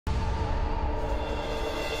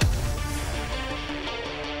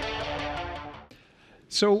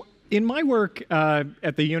So in my work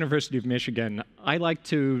at the University of Michigan, I like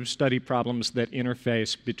to study problems that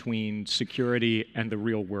interface between security and the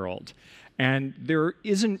real world. And there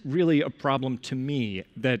isn't really a problem to me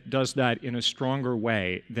that does that in a stronger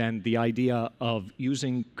way than the idea of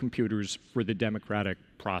using computers for the democratic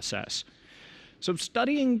process. So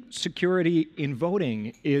studying security in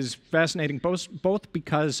voting is fascinating both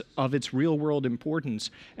because of its real-world importance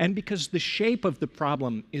and because the shape of the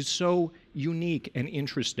problem is so unique and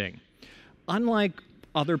interesting. Unlike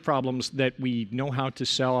other problems that we know how to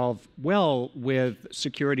solve well with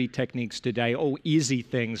security techniques today, easy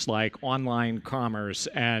things like online commerce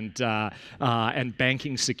and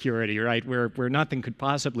banking security, right, where nothing could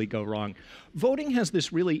possibly go wrong. Voting has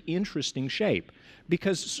this really interesting shape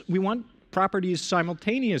because we want properties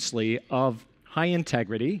simultaneously of high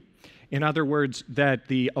integrity. In other words, that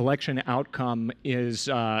the election outcome is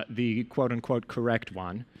the quote-unquote correct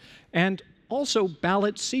one, and also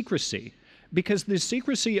ballot secrecy, because the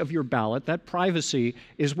secrecy of your ballot, that privacy,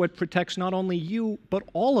 is what protects not only you, but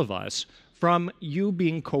all of us from you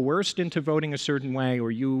being coerced into voting a certain way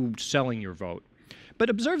or you selling your vote. But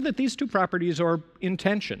observe that these two properties are in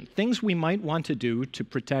tension. Things we might want to do to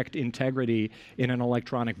protect integrity in an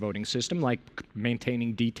electronic voting system, like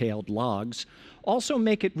maintaining detailed logs, also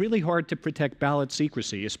make it really hard to protect ballot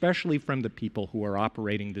secrecy, especially from the people who are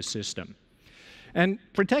operating the system. And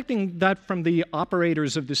protecting that from the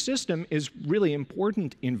operators of the system is really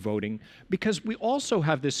important in voting because we also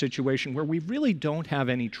have this situation where we really don't have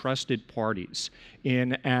any trusted parties.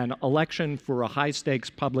 In an election for a high-stakes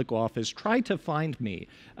public office, try to find me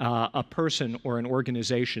a person or an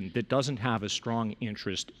organization that doesn't have a strong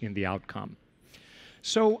interest in the outcome.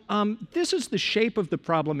 So this is the shape of the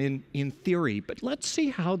problem in theory, but let's see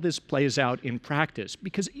how this plays out in practice,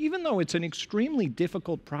 because even though it's an extremely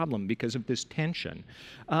difficult problem because of this tension,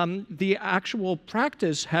 the actual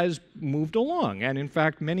practice has moved along, and in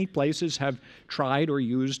fact many places have tried or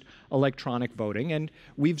used electronic voting, and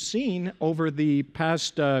we've seen over the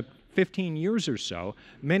past 15 years or so,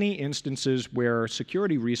 many instances where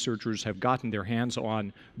security researchers have gotten their hands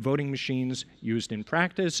on voting machines used in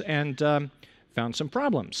practice and found some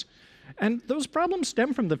problems. And those problems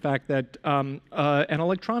stem from the fact that an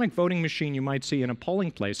electronic voting machine you might see in a polling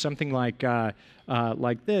place, something like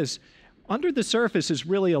this, under the surface is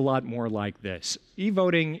really a lot more like this.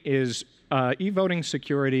 E-voting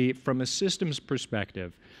security from a systems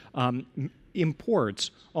perspective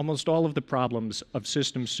imports almost all of the problems of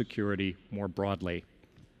systems security more broadly.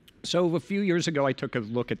 So a few years ago, I took a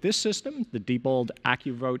look at this system, the Diebold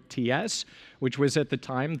AccuVote TS, which was at the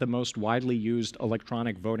time the most widely used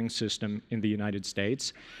electronic voting system in the United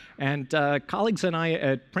States. And colleagues and I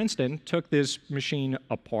at Princeton took this machine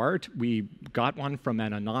apart. We got one from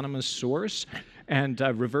an anonymous source and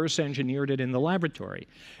reverse engineered it in the laboratory.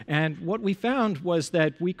 And what we found was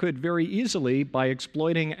that we could very easily, by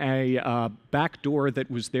exploiting a backdoor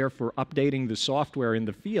that was there for updating the software in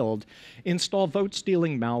the field, install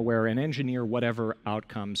vote-stealing malware and engineer whatever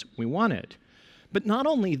outcomes we wanted. But not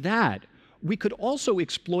only that, we could also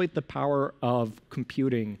exploit the power of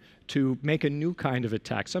computing to make a new kind of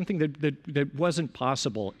attack, something that wasn't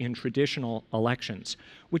possible in traditional elections,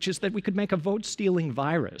 which is that we could make a vote-stealing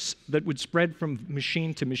virus that would spread from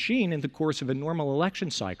machine to machine in the course of a normal election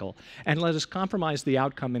cycle and let us compromise the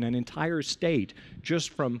outcome in an entire state just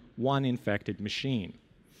from one infected machine.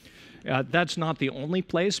 That's not the only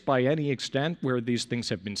place by any extent where these things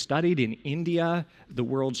have been studied. In India, the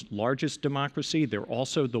world's largest democracy, they're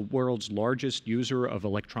also the world's largest user of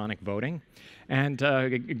electronic voting. And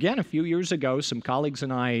again, a few years ago, some colleagues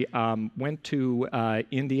and I went to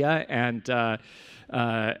India, and a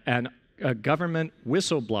government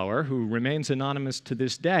whistleblower, who remains anonymous to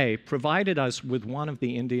this day, provided us with one of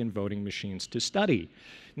the Indian voting machines to study.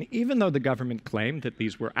 And even though the government claimed that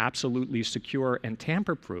these were absolutely secure and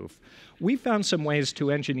tamper-proof, we found some ways to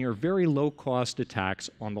engineer very low-cost attacks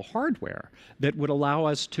on the hardware that would allow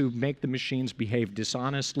us to make the machines behave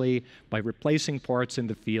dishonestly by replacing parts in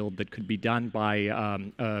the field that could be done by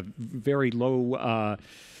at very low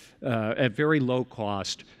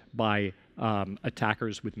cost by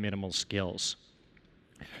attackers with minimal skills.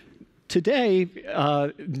 Today,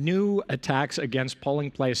 new attacks against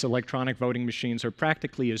polling place electronic voting machines are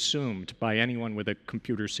practically assumed by anyone with a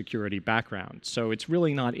computer security background. So it's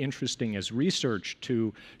really not interesting as research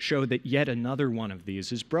to show that yet another one of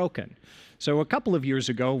these is broken. So a couple of years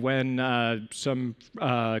ago, when some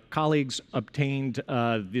colleagues obtained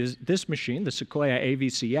this machine, the Sequoia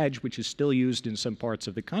AVC Edge, which is still used in some parts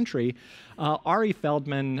of the country, Ari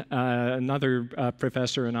Feldman, another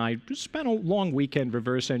professor, and I spent a long weekend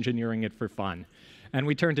reverse engineering it for fun. And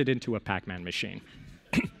we turned it into a Pac-Man machine.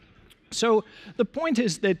 So the point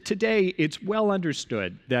is that today it's well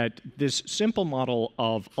understood that this simple model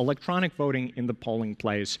of electronic voting in the polling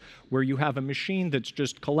place, where you have a machine that's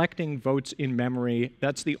just collecting votes in memory,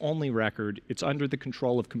 that's the only record, it's under the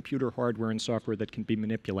control of computer hardware and software that can be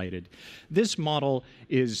manipulated. This model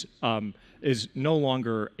is no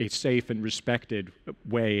longer a safe and respected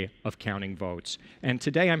way of counting votes. And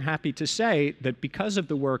today I'm happy to say that because of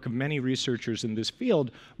the work of many researchers in this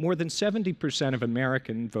field, more than 70% of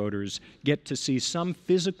American voters get to see some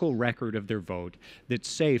physical record of their vote that's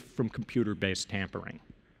safe from computer-based tampering.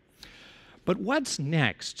 But what's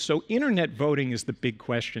next? So internet voting is the big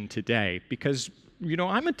question today because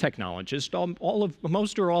I'm a technologist,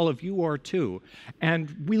 most or all of you are too,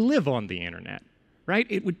 and we live on the internet. Right?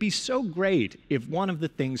 It would be so great if one of the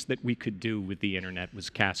things that we could do with the internet was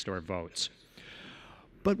cast our votes.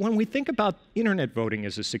 But when we think about internet voting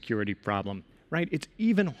as a security problem, right, it's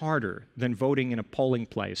even harder than voting in a polling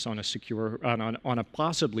place on a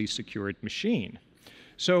possibly secured machine.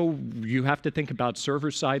 So you have to think about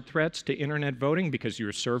server-side threats to internet voting because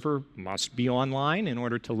your server must be online in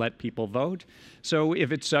order to let people vote. So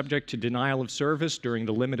if it's subject to denial of service during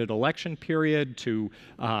the limited election period, to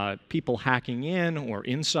people hacking in or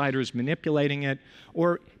insiders manipulating it,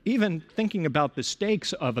 or even thinking about the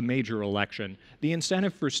stakes of a major election, the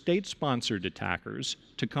incentive for state-sponsored attackers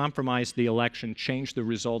to compromise the election, change the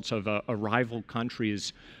results of a rival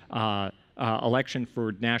country's election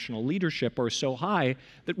for national leadership are so high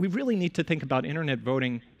that we really need to think about internet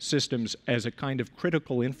voting systems as a kind of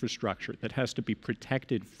critical infrastructure that has to be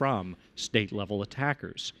protected from state-level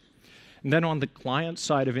attackers. And then on the client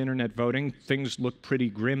side of internet voting, things look pretty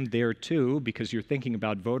grim there too, because you're thinking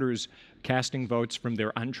about voters casting votes from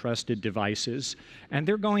their untrusted devices, and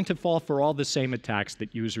they're going to fall for all the same attacks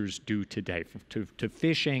that users do today, to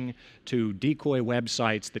phishing, to decoy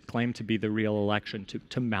websites that claim to be the real election,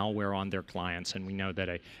 to malware on their clients, and we know that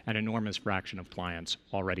an enormous fraction of clients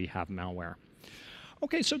already have malware.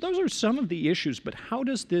 Okay, so those are some of the issues, but how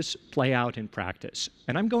does this play out in practice?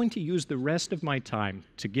 And I'm going to use the rest of my time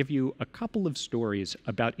to give you a couple of stories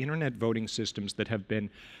about internet voting systems that have been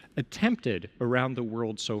attempted around the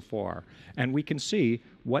world so far, and we can see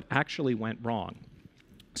what actually went wrong.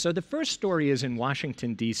 So the first story is in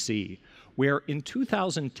Washington, D.C., where in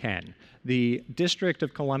 2010, the District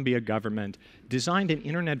of Columbia government designed an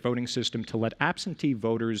internet voting system to let absentee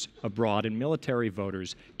voters abroad and military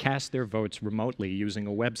voters cast their votes remotely using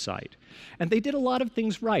a website. And they did a lot of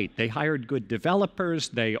things right. They hired good developers,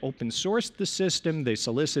 they open sourced the system, they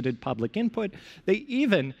solicited public input, they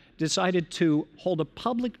even decided to hold a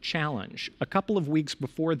public challenge a couple of weeks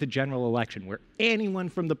before the general election where anyone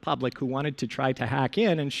from the public who wanted to try to hack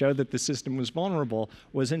in and show that the system was vulnerable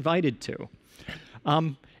was invited to.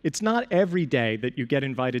 It's not every day that you get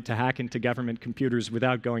invited to hack into government computers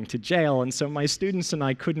without going to jail, and so my students and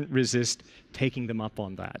I couldn't resist taking them up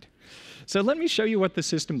on that. So let me show you what the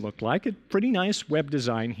system looked like. A pretty nice web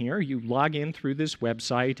design here. You log in through this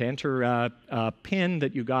website, enter a PIN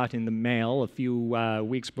that you got in the mail a few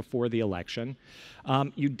weeks before the election.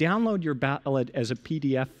 You download your ballot as a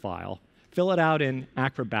PDF file, fill it out in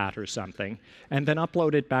Acrobat or something, and then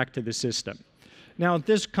upload it back to the system. Now,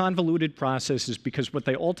 this convoluted process is because what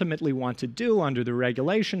they ultimately want to do under the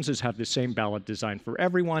regulations is have the same ballot design for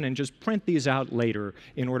everyone and just print these out later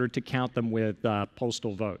in order to count them with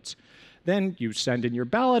postal votes. Then you send in your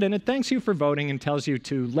ballot, and it thanks you for voting and tells you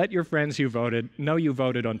to let your friends you voted know you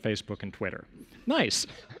voted on Facebook and Twitter. Nice.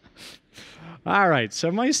 All right,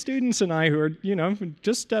 so my students and I, who are,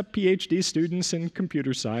 just PhD students in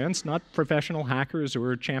computer science, not professional hackers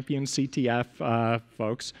or champion CTF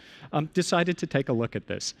folks, decided to take a look at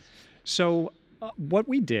this. So what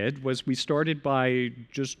we did was we started by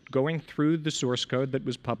just going through the source code that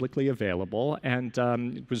was publicly available, and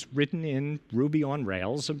it was written in Ruby on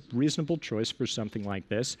Rails, a reasonable choice for something like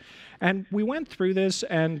this. And we went through this,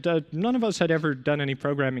 and none of us had ever done any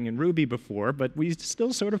programming in Ruby before, but we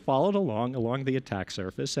still sort of followed along the attack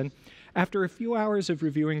surface. And after a few hours of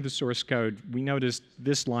reviewing the source code, we noticed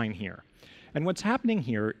this line here. And what's happening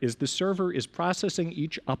here is the server is processing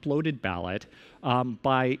each uploaded ballot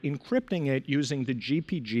by encrypting it using the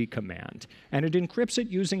GPG command. And it encrypts it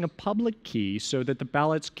using a public key so that the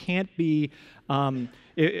ballots can't be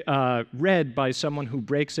read by someone who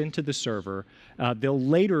breaks into the server. They'll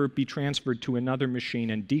later be transferred to another machine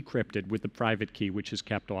and decrypted with the private key, which is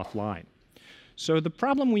kept offline. So the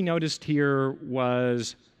problem we noticed here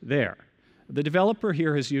was there. The developer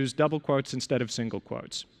here has used double quotes instead of single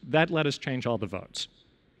quotes. That let us change all the votes.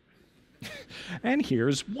 And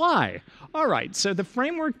here's why. All right, so the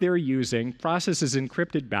framework they're using processes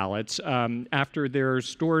encrypted ballots after they're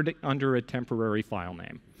stored under a temporary file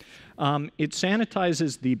name. It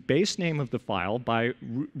sanitizes the base name of the file by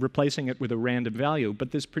replacing it with a random value, but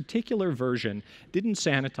this particular version didn't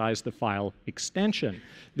sanitize the file extension.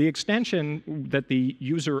 The extension that the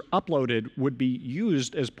user uploaded would be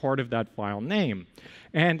used as part of that file name.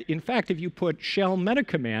 And in fact, if you put shell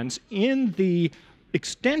metacommands in the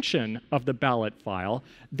extension of the ballot file,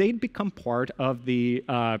 they'd become part of the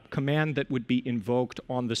command that would be invoked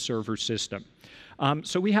on the server system.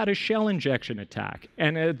 So we had a shell injection attack.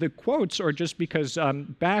 And the quotes are just because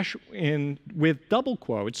bash with double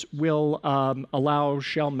quotes will allow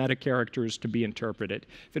shell meta characters to be interpreted.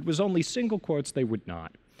 If it was only single quotes, they would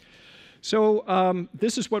not. So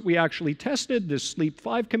this is what we actually tested. This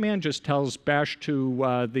sleep5 command just tells bash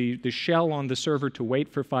to the shell on the server to wait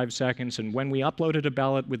for 5 seconds. And when we uploaded a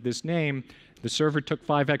ballot with this name, the server took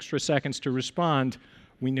 5 extra seconds to respond.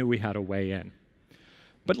 We knew we had a way in.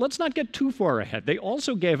 But let's not get too far ahead. They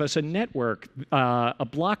also gave us a network, a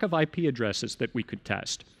block of IP addresses that we could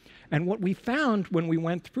test. And what we found when we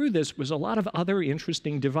went through this was a lot of other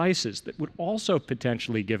interesting devices that would also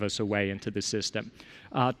potentially give us a way into the system.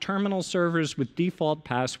 Terminal servers with default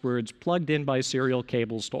passwords plugged in by serial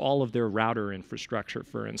cables to all of their router infrastructure,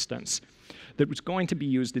 for instance, that was going to be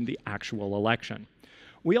used in the actual election.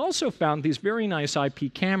 We also found these very nice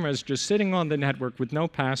IP cameras just sitting on the network with no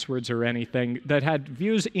passwords or anything that had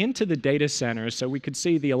views into the data center, so we could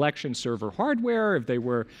see the election server hardware if they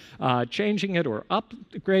were changing it or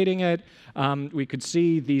upgrading it. We could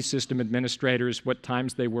see the system administrators, what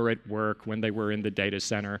times they were at work, when they were in the data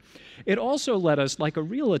center. It also let us, like a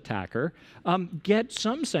real attacker, get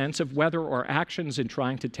some sense of whether our actions in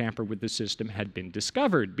trying to tamper with the system had been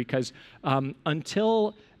discovered, because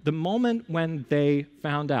until the moment when they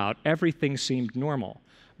found out, everything seemed normal.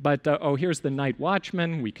 But, oh, here's the night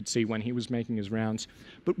watchman. We could see when he was making his rounds.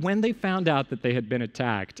 But when they found out that they had been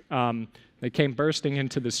attacked, they came bursting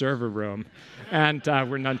into the server room and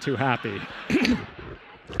were none too happy.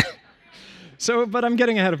 But I'm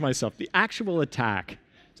getting ahead of myself. The actual attack.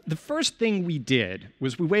 The first thing we did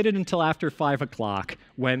was we waited until after 5 o'clock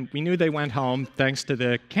when we knew they went home, thanks to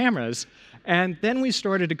the cameras. And then we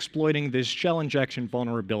started exploiting this shell injection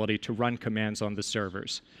vulnerability to run commands on the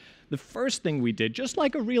servers. The first thing we did, just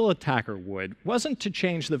like a real attacker would, wasn't to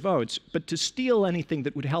change the votes, but to steal anything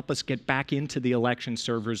that would help us get back into the election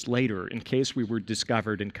servers later in case we were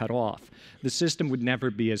discovered and cut off. The system would never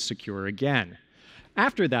be as secure again.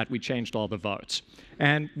 After that, we changed all the votes.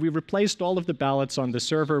 And we replaced all of the ballots on the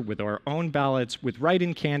server with our own ballots, with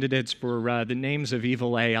write-in candidates for the names of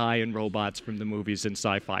evil AI and robots from the movies and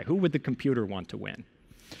sci-fi. Who would the computer want to win?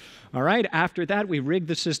 All right, after that, we rigged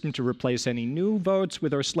the system to replace any new votes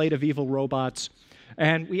with our slate of evil robots.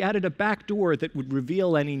 And we added a backdoor that would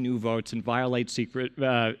reveal any new votes and violate secret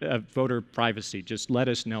voter privacy. Just let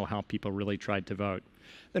us know how people really tried to vote.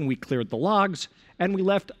 Then we cleared the logs, and we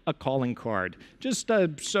left a calling card, just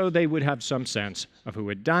so they would have some sense of who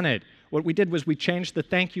had done it. What we did was we changed the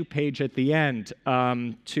thank you page at the end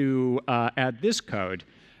to add this code.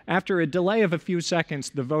 After a delay of a few seconds,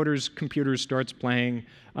 the voter's computer starts playing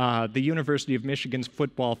the University of Michigan's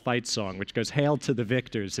football fight song, which goes, "Hail to the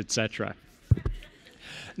victors," etc.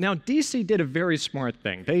 Now, DC did a very smart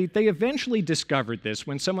thing. They eventually discovered this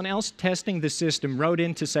when someone else testing the system wrote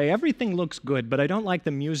in to say, "Everything looks good, but I don't like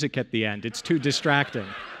the music at the end. It's too distracting."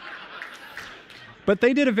 But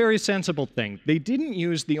they did a very sensible thing. They didn't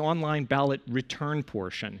use the online ballot return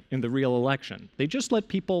portion in the real election. They just let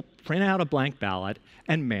people print out a blank ballot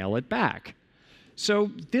and mail it back.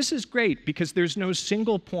 So this is great because there's no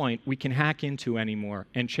single point we can hack into anymore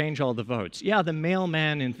and change all the votes. Yeah, the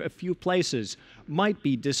mailman in a few places might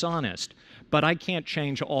be dishonest, but I can't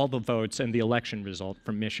change all the votes and the election result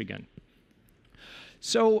from Michigan.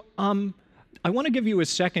 So I want to give you a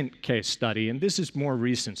second case study, and this is more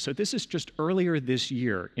recent. So this is just earlier this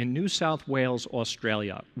year in New South Wales,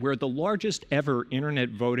 Australia, where the largest ever internet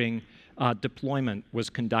voting deployment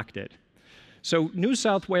was conducted. So New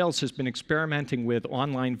South Wales has been experimenting with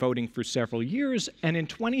online voting for several years, and in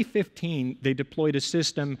 2015, they deployed a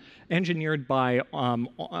system engineered by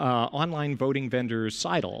online voting vendor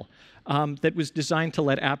Seidel that was designed to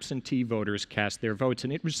let absentee voters cast their votes,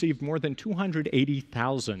 and it received more than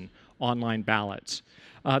 280,000 online ballots.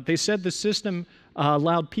 They said the system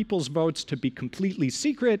allowed people's votes to be completely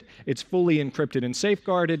secret, it's fully encrypted and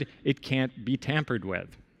safeguarded, it can't be tampered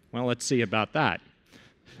with. Well, let's see about that.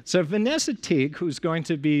 So Vanessa Teague, who's going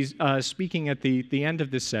to be speaking at the end of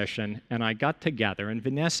this session, and I got together, and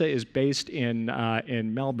Vanessa is based in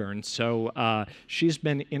Melbourne, so she's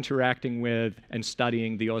been interacting with and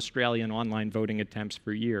studying the Australian online voting attempts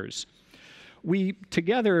for years. we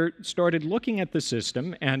together started looking at the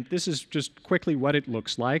system, and this is just quickly what it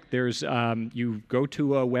looks like. There's, you go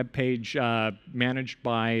to a web page managed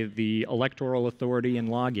by the Electoral Authority and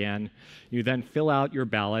log in. You then fill out your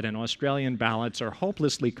ballot, and Australian ballots are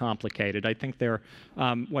hopelessly complicated. I think they're,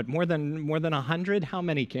 what, more than 100? How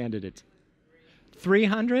many candidates?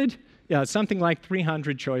 300? Yeah, something like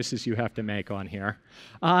 300 choices you have to make on here.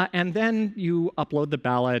 And then you upload the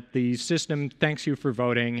ballot. The system thanks you for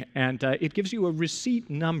voting, and it gives you a receipt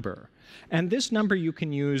number. And this number you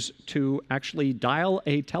can use to actually dial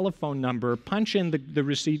a telephone number, punch in the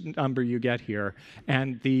receipt number you get here,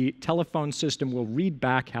 and the telephone system will read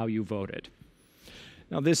back how you voted.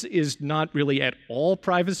 Now, this is not really at all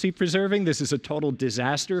privacy preserving. This is a total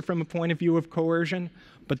disaster from a point of view of coercion,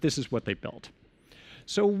 but this is what they built.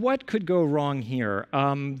 So what could go wrong here?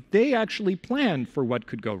 They actually planned for what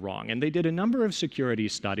could go wrong, and they did a number of security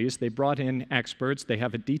studies. They brought in experts. They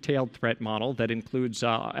have a detailed threat model that includes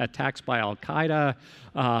attacks by Al-Qaeda,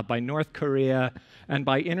 by North Korea, and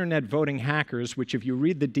by internet voting hackers, which, if you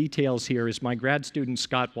read the details here, is my grad student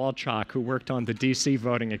Scott Walchok, who worked on the DC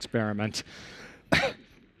voting experiment.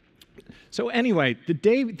 So anyway,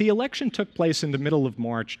 the election took place in the middle of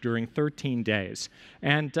March during 13 days.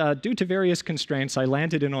 And due to various constraints, I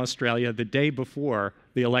landed in Australia the day before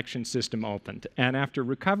the election system opened. And after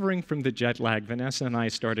recovering from the jet lag, Vanessa and I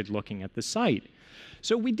started looking at the site.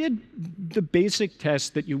 So we did the basic tests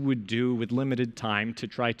that you would do with limited time to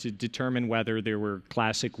try to determine whether there were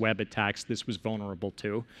classic web attacks this was vulnerable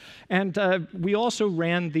to. And we also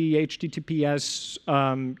ran the HTTPS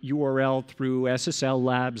URL through SSL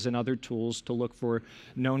labs and other tools to look for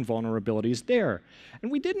known vulnerabilities there.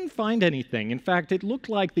 And we didn't find anything. In fact, it looked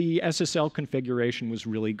like the SSL configuration was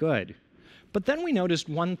really good. But then we noticed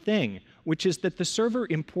one thing, which is that the server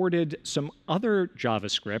imported some other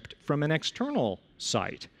JavaScript from an external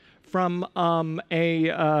site, from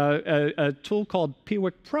a tool called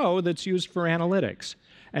Piwik Pro that's used for analytics.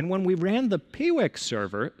 And when we ran the Piwik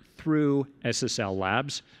server through SSL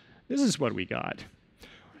Labs, this is what we got.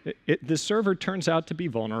 The server turns out to be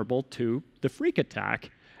vulnerable to the Freak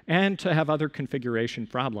attack and to have other configuration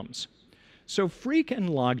problems. So Freak and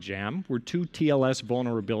Logjam were two TLS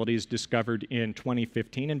vulnerabilities discovered in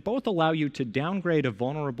 2015, and both allow you to downgrade a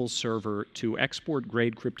vulnerable server to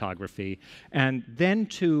export-grade cryptography and then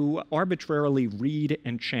to arbitrarily read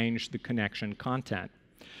and change the connection content.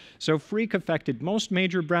 So Freak affected most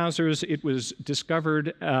major browsers. It was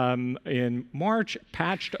discovered in March,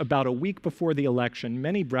 patched about a week before the election.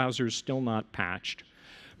 Many browsers still not patched.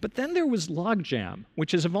 But then there was Logjam,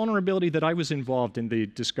 which is a vulnerability that I was involved in the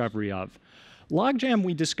discovery of. Logjam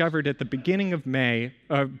we discovered at the beginning of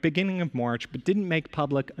March, but didn't make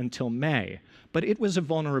public until May. But it was a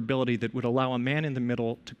vulnerability that would allow a man in the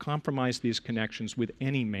middle to compromise these connections with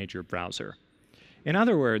any major browser. In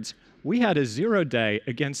other words, we had a 0-day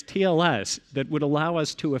against TLS that would allow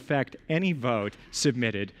us to affect any vote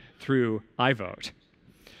submitted through iVote.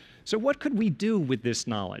 So what could we do with this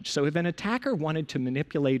knowledge? So if an attacker wanted to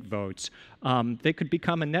manipulate votes, they could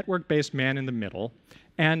become a network-based man in the middle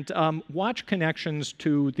and watch connections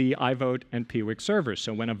to the iVote and Piwik servers.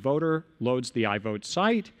 So when a voter loads the iVote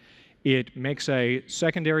site, it makes a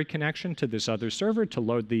secondary connection to this other server to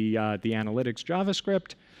load the analytics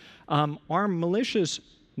JavaScript. Our malicious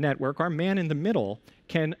network, our man in the middle,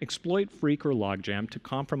 can exploit Freak or Logjam to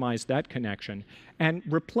compromise that connection and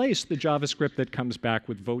replace the JavaScript that comes back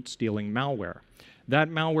with vote-stealing malware. That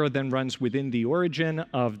malware then runs within the origin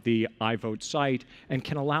of the iVote site and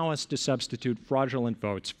can allow us to substitute fraudulent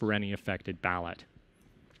votes for any affected ballot.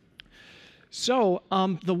 So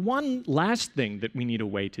the one last thing that we need a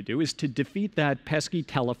way to do is to defeat that pesky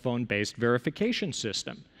telephone-based verification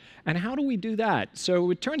system. And how do we do that?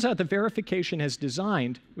 So it turns out the verification as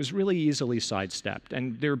designed was really easily sidestepped.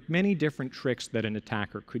 And there are many different tricks that an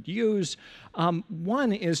attacker could use.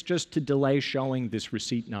 One is just to delay showing this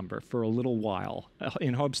receipt number for a little while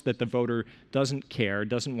in hopes that the voter doesn't care,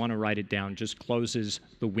 doesn't want to write it down, just closes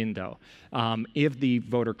the window. If the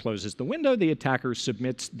voter closes the window, the attacker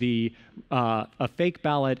submits a fake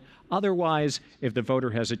ballot. Otherwise, if the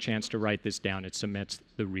voter has a chance to write this down, it submits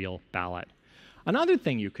the real ballot. Another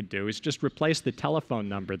thing you could do is just replace the telephone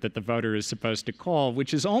number that the voter is supposed to call,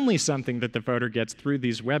 which is only something that the voter gets through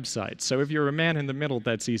these websites. So if you're a man in the middle,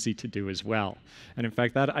 that's easy to do as well. And in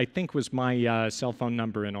fact, that I think was my cell phone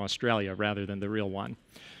number in Australia rather than the real one.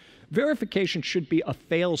 Verification should be a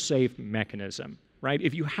fail-safe mechanism, right?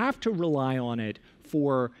 If you have to rely on it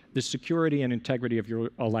for the security and integrity of your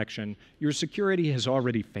election, your security has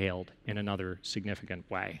already failed in another significant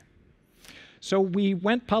way. So we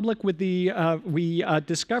went public with we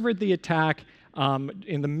discovered the attack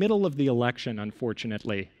in the middle of the election,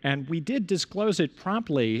 unfortunately. And we did disclose it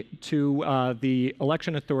promptly to the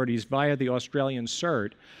election authorities via the Australian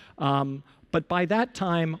CERT. But by that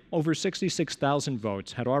time, over 66,000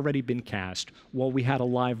 votes had already been cast while we had a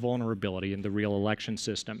live vulnerability in the real election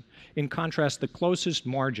system. In contrast, the closest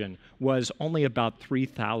margin was only about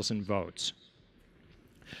 3,000 votes.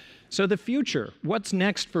 So the future, what's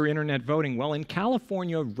next for internet voting? Well, in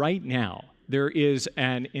California right now, there is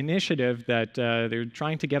an initiative that they're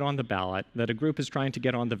trying to get on the ballot, that a group is trying to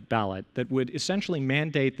get on the ballot, that would essentially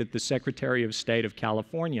mandate that the Secretary of State of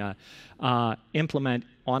California implement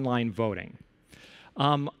online voting.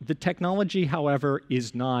 The technology, however,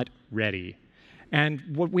 is not ready. And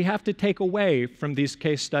what we have to take away from these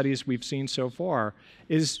case studies we've seen so far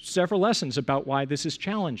is several lessons about why this is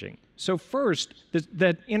challenging. So first,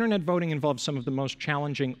 that internet voting involves some of the most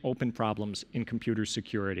challenging open problems in computer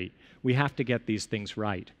security. We have to get these things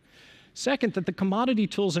right. Second, that the commodity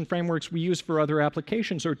tools and frameworks we use for other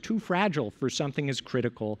applications are too fragile for something as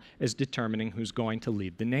critical as determining who's going to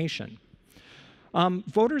lead the nation.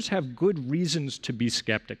 Voters have good reasons to be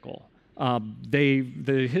skeptical.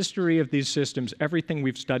 The history of these systems, everything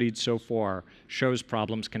we've studied so far, shows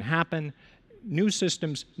problems can happen. New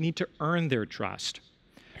systems need to earn their trust.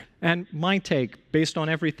 And my take, based on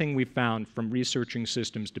everything we've found from researching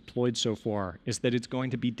systems deployed so far, is that it's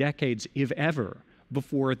going to be decades, if ever,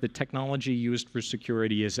 before the technology used for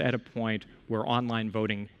security is at a point where online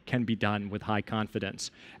voting can be done with high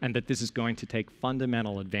confidence, and that this is going to take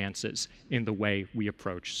fundamental advances in the way we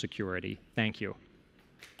approach security. Thank you.